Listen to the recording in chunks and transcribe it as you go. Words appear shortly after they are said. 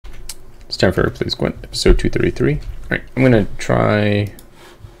It's time for Plays Gwent, episode 233. Alright, I'm gonna try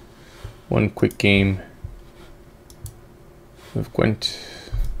one quick game of Gwent.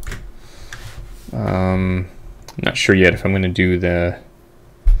 Not sure yet if I'm gonna do the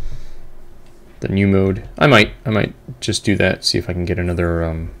new mode. I might just do that, see if I can get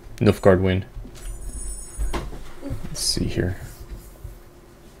another Nilfgaard win. Let's see here.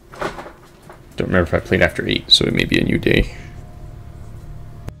 Don't remember if I played after 8, so it may be a new day.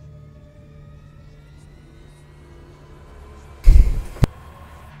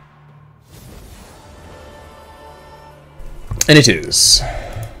 And it is.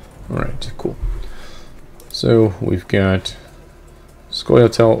 Alright, cool. So we've got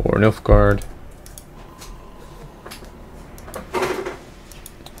Skoyatel or Nilfgaard.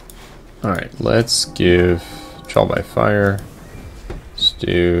 Alright, let's give Trial by Fire. Let's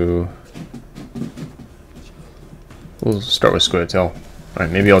do... We'll start with Skoyatel.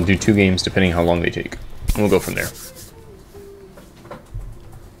 Alright, maybe I'll do 2 games depending how long they take. And we'll go from there.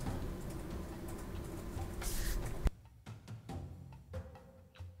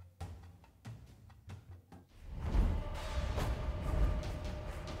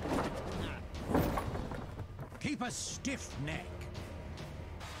 Keep a stiff neck.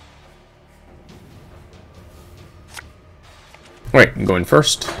 Alright, I'm going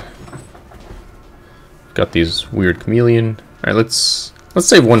first. Got these weird chameleon. Alright, let's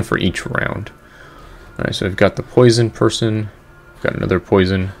save one for each round. Alright, so we've got the poison person. We've got another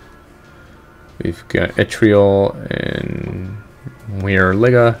poison. We've got Etriol and Weir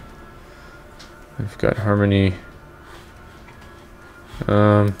Lega. We've got Harmony.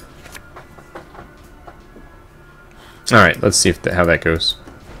 Alright, let's see if how that goes.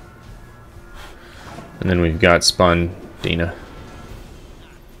 And then we've got Spawn Dana.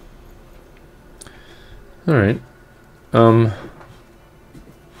 Alright.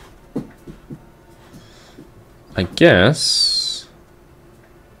 I guess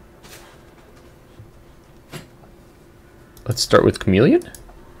let's start with Chameleon.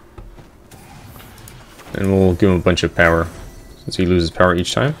 And we'll give him a bunch of power since he loses power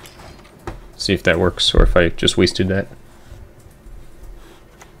each time. See if that works or if I just wasted that.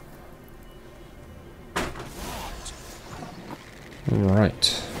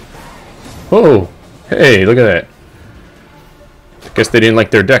 Alright. Oh! Hey, look at that. I guess they didn't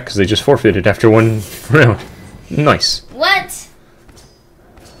like their deck because they just forfeited after one round. Nice. What?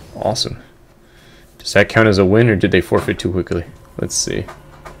 Awesome. Does that count as a win or did they forfeit too quickly? Let's see.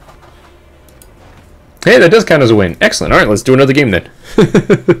 Hey, that does count as a win. Excellent. Alright, let's do another game then.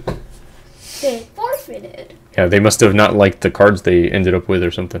 They forfeited. Yeah, they must have not liked the cards they ended up with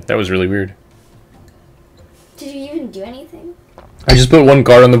or something. That was really weird. Did you even do anything? I just put one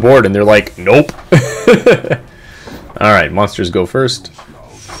card on the board and they're like, nope. Alright, monsters go first.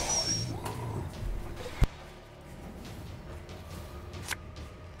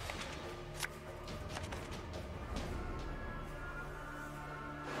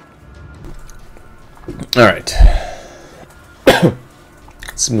 Alright.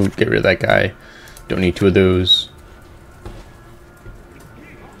 Let's move, get rid of that guy. Don't need 2 of those.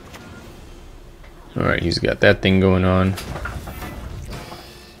 Alright, he's got that thing going on.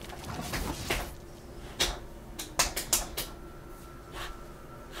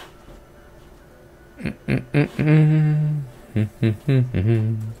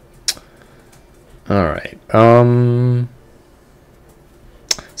 Alright,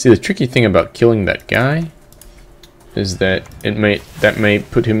 see, the tricky thing about killing that guy is that that may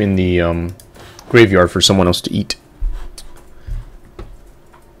put him in the graveyard for someone else to eat.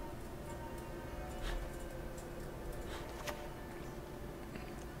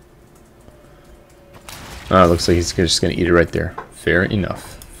 Ah, looks like he's just gonna eat it right there. Fair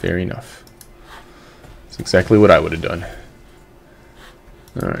enough. Fair enough. That's exactly what I would have done.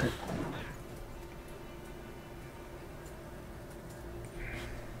 Alright.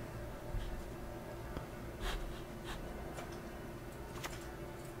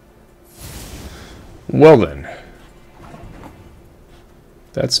 Well then.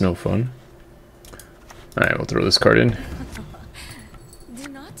 That's no fun. Alright, we'll throw this card in. Do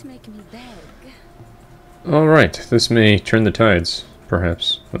not make me beg. Alright, this may turn the tides,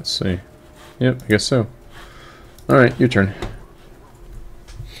 perhaps. Let's see. Yep, I guess so. Alright, your turn.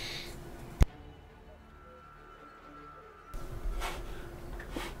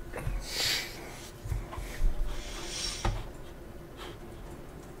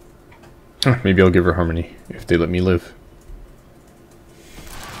 Maybe I'll give her Harmony, if they let me live.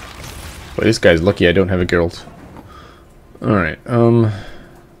 Boy, this guy's lucky I don't have a Geralt. Alright,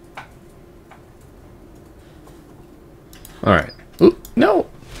 Alright. Ooh, no!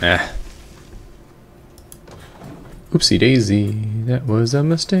 Ah. Oopsie daisy, that was a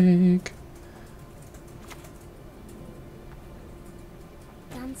mistake.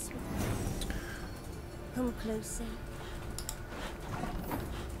 Dance with me. Come closer.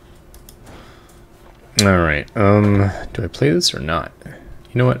 Alright, do I play this or not?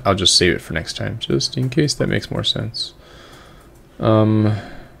 You know what, I'll just save it for next time, just in case that makes more sense. Alright.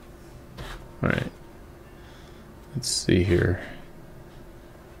 Let's see here.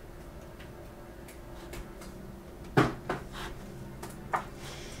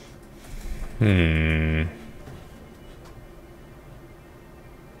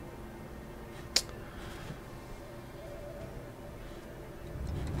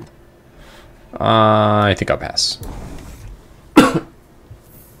 I think I'll pass.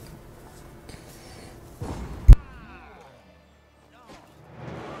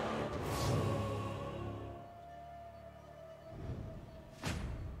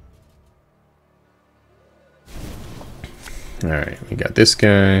 Alright, we got this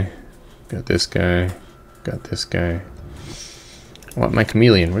guy, got this guy, got this guy. I want my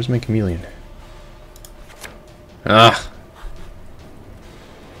chameleon. Where's my chameleon? Ah!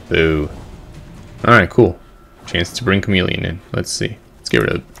 Boo. Alright, cool. Chance to bring chameleon in. Let's see. Let's get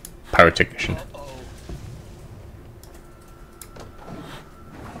rid of pyrotechnician.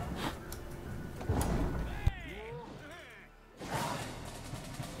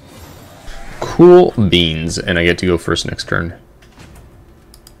 Cool beans, and I get to go first next turn.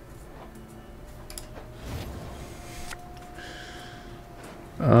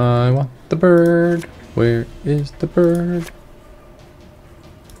 I want the bird. Where is the bird?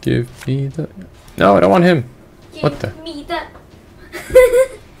 Give me the... No, I don't want him. What the? Give me that.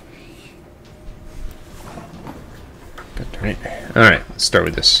 God darn it. Alright, let's start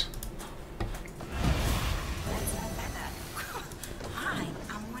with this.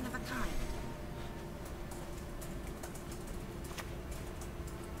 I'm one of a kind.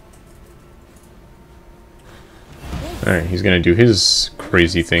 Alright, he's gonna do his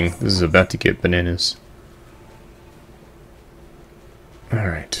crazy thing. This is about to get bananas.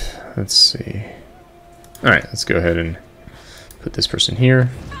 Alright, let's see. Alright, let's go ahead and put this person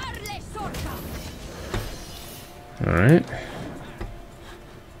here. Alright.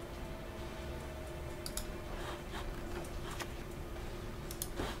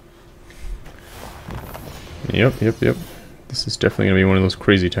 Yep. This is definitely gonna be one of those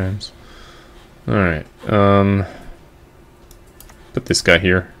crazy times. Alright, put this guy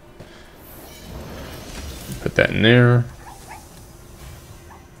here. Put that in there.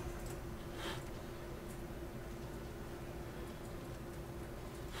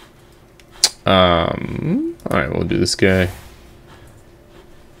 Alright, we'll do this guy.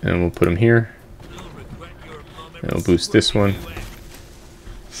 And we'll put him here. And we'll boost this one.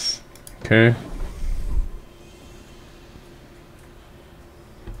 Okay.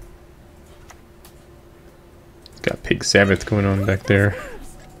 Got Pig Sabbath going on back there.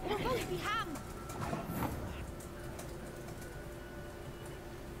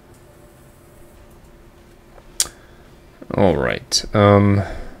 Alright, alright,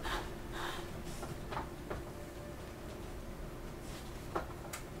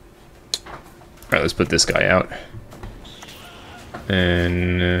 let's put this guy out.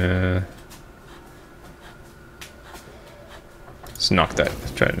 And let's knock that.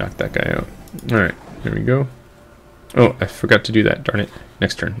 Let's try to knock that guy out. Alright, there we go. Oh, I forgot to do that, darn it.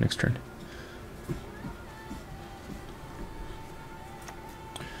 Next turn, next turn.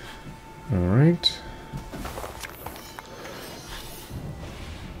 Alright.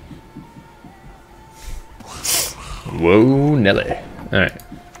 Whoa, Nelly. Alright,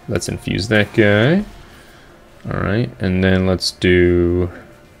 let's infuse that guy. Alright, and then let's do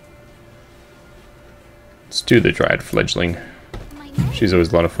the Dryad Fledgling. She's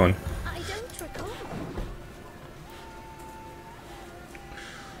always a lot of fun.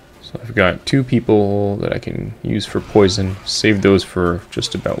 So I've got 2 people that I can use for poison. Save those for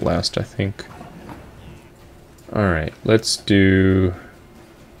just about last, I think. Alright, let's do...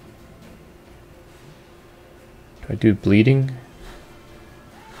 Do I do bleeding?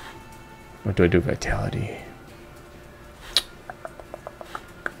 Or do I do vitality?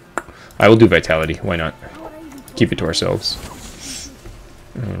 I will do vitality, why not? Keep it to ourselves.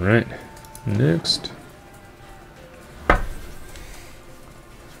 Alright, next.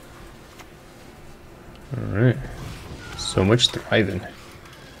 Alright, so much thriving.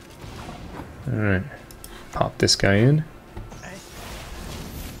 Alright, pop this guy in.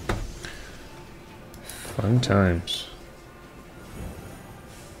 Fun times.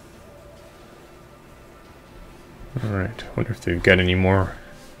 Alright, wonder if they've got any more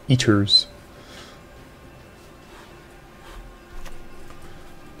eaters.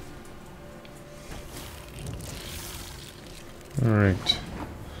 Alright.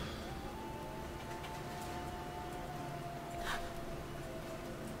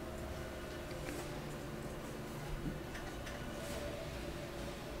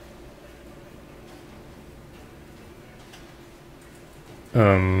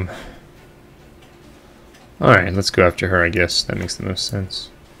 Alright, let's go after her, I guess. That makes the most sense.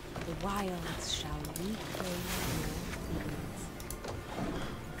 The wilds shall reclaim your fields.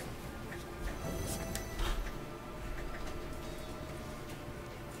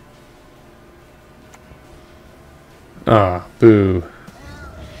 Ah, boo.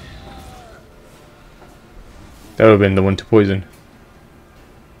 That would have been the one to poison.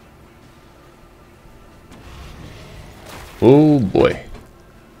 Oh boy.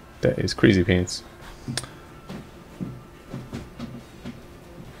 That is crazy pants.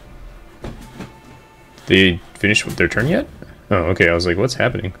 They finished with their turn yet? Oh, okay. I was like, what's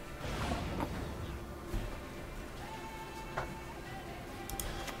happening?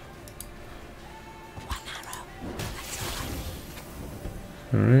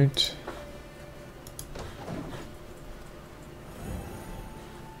 Alright.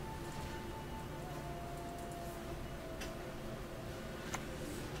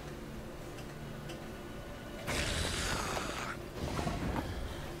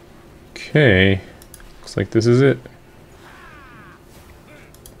 Okay. Looks like this is it.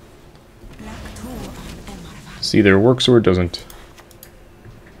 This either works or it doesn't.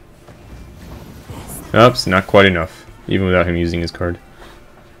 Oops, not quite enough. Even without him using his card.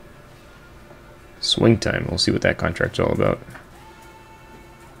 Swing time. We'll see what that contract's all about.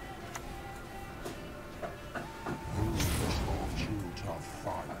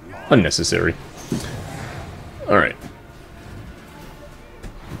 Unnecessary. Alright.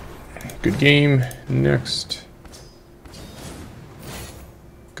 Good game. Next.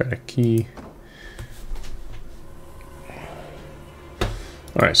 Got a key.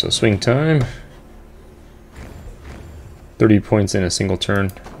 Alright, so swing time. 30 points in a single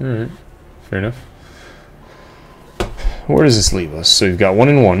turn. Alright, fair enough. Where does this leave us? So we've got 1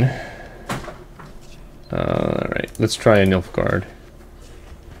 and 1. Alright, let's try a Nilfgaard.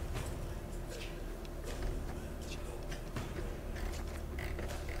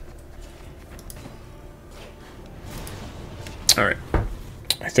 Alright,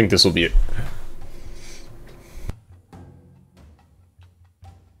 I think this will be it.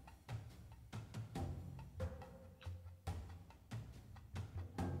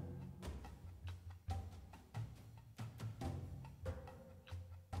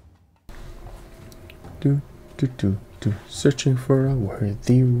 Searching for a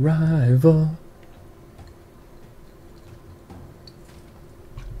worthy rival.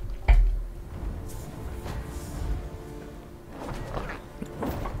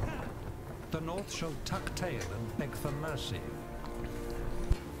 The North shall tuck tail and beg for mercy.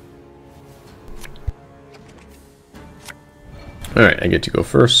 Alright, I get to go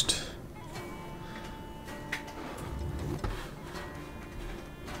first.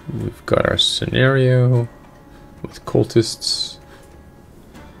 We've got our scenario with cultists.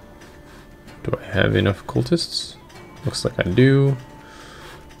 Do I have enough cultists? Looks like I do.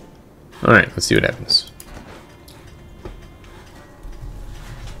 Alright, let's see what happens.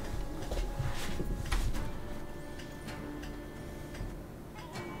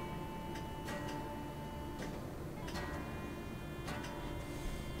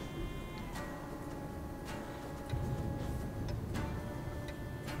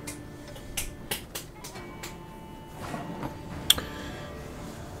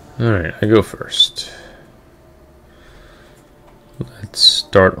 Alright, I go first. Let's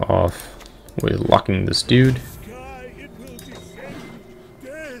start off with locking this dude.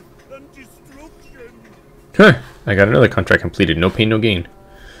 Huh, I got another contract completed. No pain, no gain.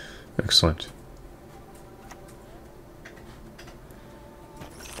 Excellent.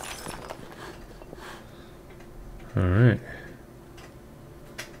 Alright.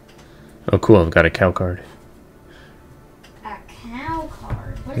 Oh cool, I've got a cow card. A cow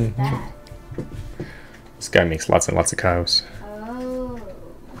card? What is that? This guy makes lots and lots of cows. Oh.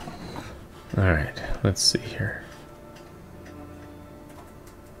 Alright, let's see here.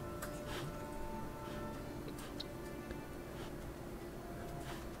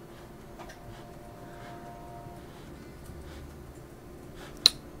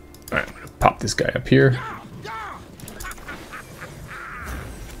 Alright, I'm gonna pop this guy up here.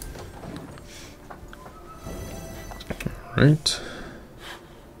 Alright.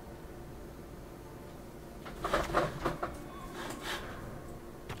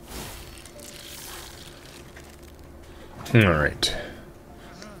 Alright.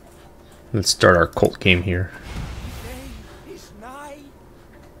 Let's start our cult game here.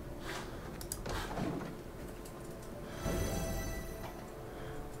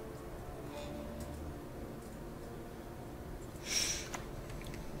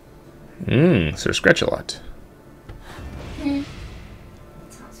 Sir Scratch-a-Lot. Sounds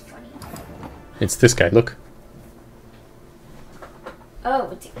funny. It's this guy, look. Oh,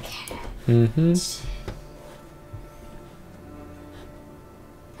 it's a cat. Mm-hmm.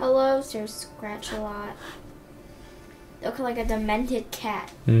 Hello, Sir Scratch-a-Lot. Look like a demented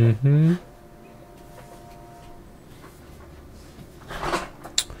cat. Mm-hmm.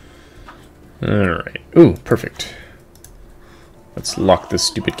 Alright. Ooh, perfect. Let's lock this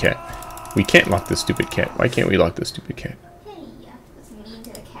stupid cat. We can't lock this stupid cat. Why can't we lock this stupid cat? Hey, that's mean to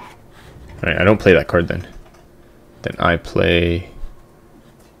the cat. Alright, I don't play that card then. Then I play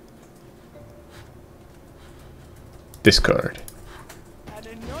this card. An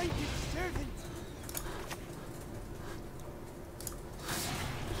anointed servant.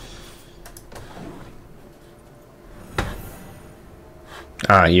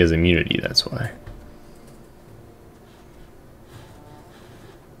 Ah, he has immunity, that's why.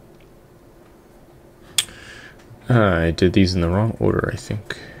 I did these in the wrong order, I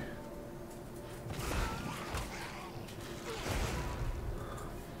think.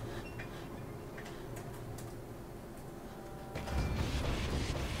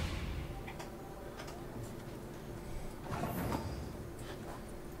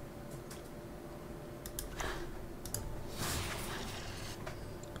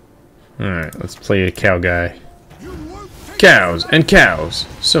 Alright, let's play a cow guy. Cows and cows!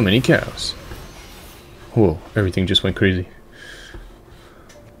 So many cows. Whoa, everything just went crazy.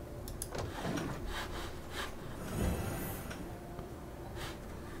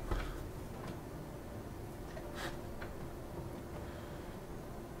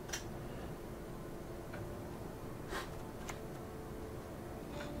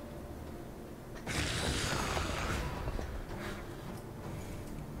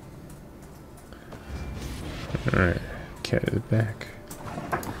 Alright, cat is back.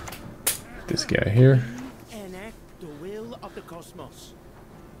 This guy here. Enact the will of the cosmos.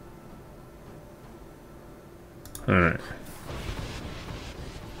 Alright.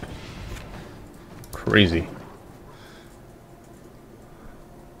 Crazy.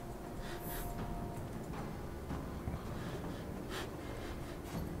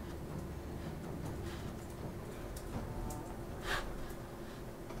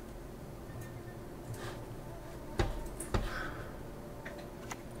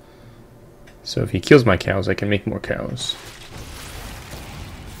 So if he kills my cows, I can make more cows.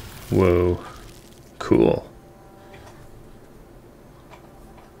 Whoa. Cool.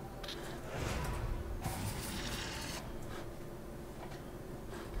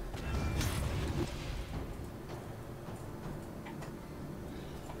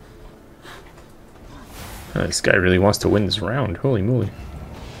 This guy really wants to win this round. Holy moly.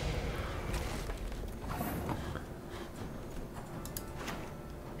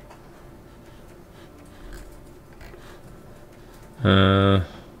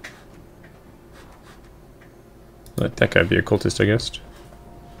 Let that guy be a cultist, I guess.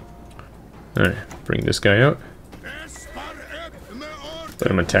 Alright, bring this guy out. Let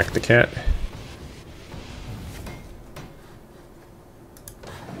him attack the cat.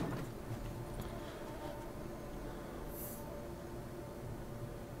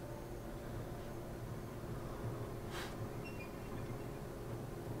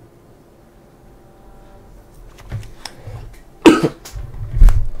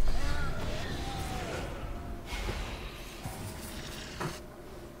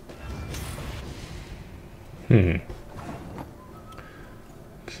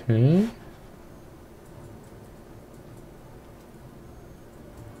 Okay.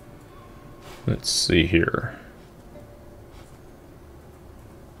 Let's see here.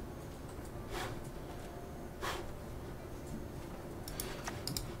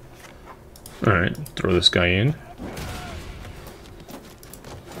 Alright, throw this guy in.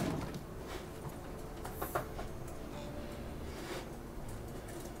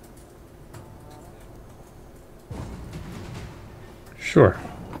 Sure.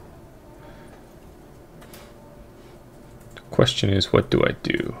 The question is, what do I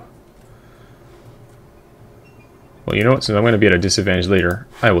do? Well, you know what? Since I'm going to be at a disadvantage later,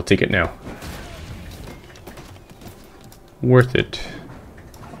 I will take it now. Worth it.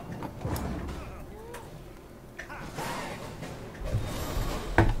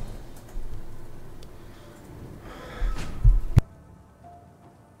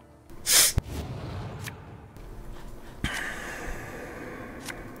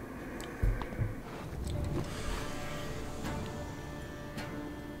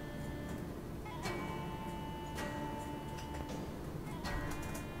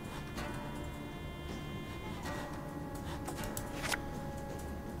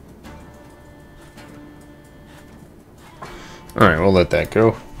 Alright, we'll let that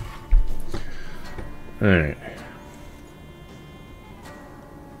go. Alright.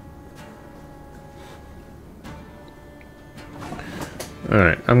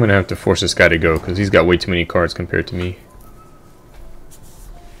 Alright, I'm gonna have to force this guy to go because he's got way too many cards compared to me.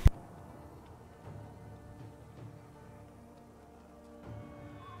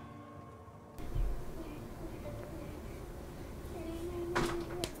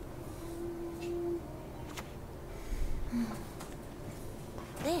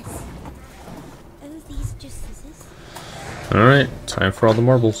 This. Oh, these just scissors. Alright, time for all the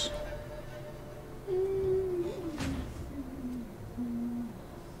marbles.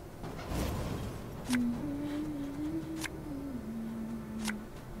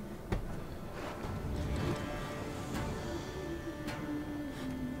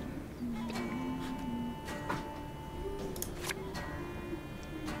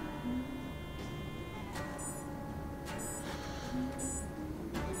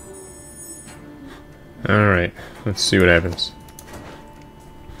 Alright, let's see what happens.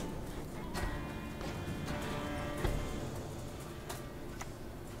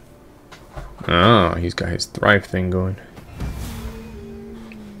 Ah, he's got his Thrive thing going.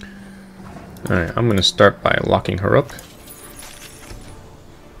 Alright, I'm gonna start by locking her up.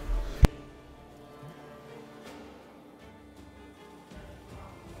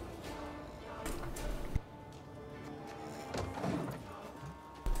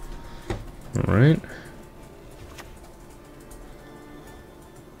 Alright.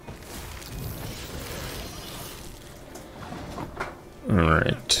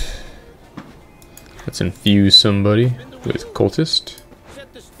 Alright. Let's infuse somebody with cultist.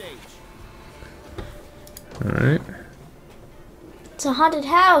 Set the stage. Alright. It's a haunted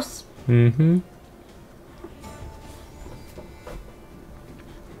house. Mm-hmm.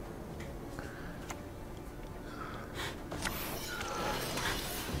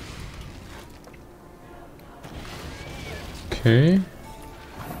 Okay.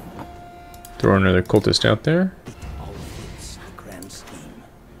 Throw another cultist out there. Grand scheme.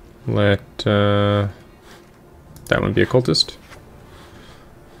 Let that one be a cultist.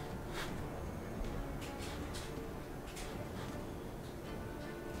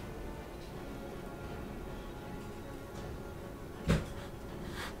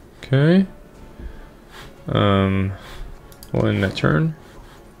 Okay. We'll end that turn.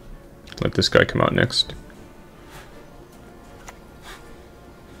 Let this guy come out next.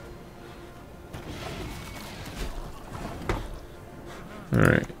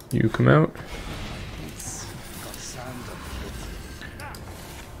 Alright, you come out.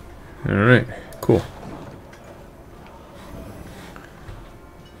 Alright, cool.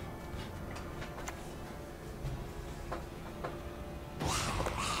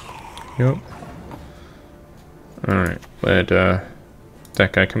 Yep. Alright, let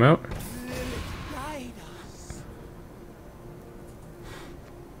that guy come out.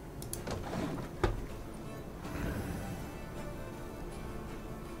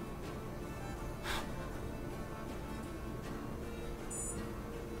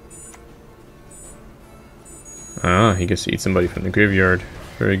 Ah, he gets to eat somebody from the graveyard.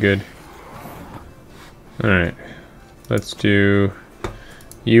 Very good. Alright. Let's do...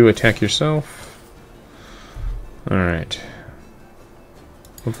 You attack yourself. Alright.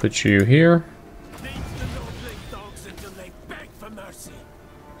 We'll put you here.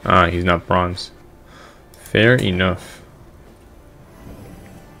 Ah, he's not bronze. Fair enough.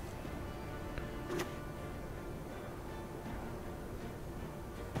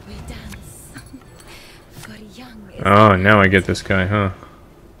 We dance. For young is Oh, now I get this guy, huh?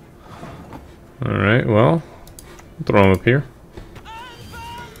 Alright, well, throw him up here.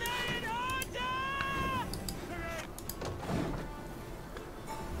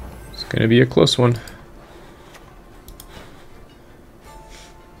 It's gonna be a close one.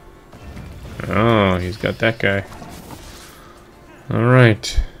 Oh, he's got that guy.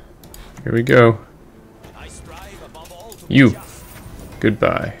 Alright, here we go. You,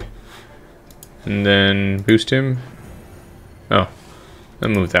 goodbye. And then boost him. Oh, I'll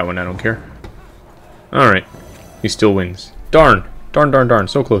move that one, I don't care. Alright, he still wins. Darn! Darn, darn, darn,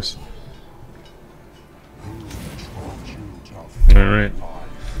 so close. Alright.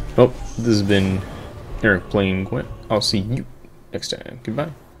 Well, this has been Eric playing Gwent. I'll see you next time.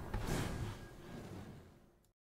 Goodbye.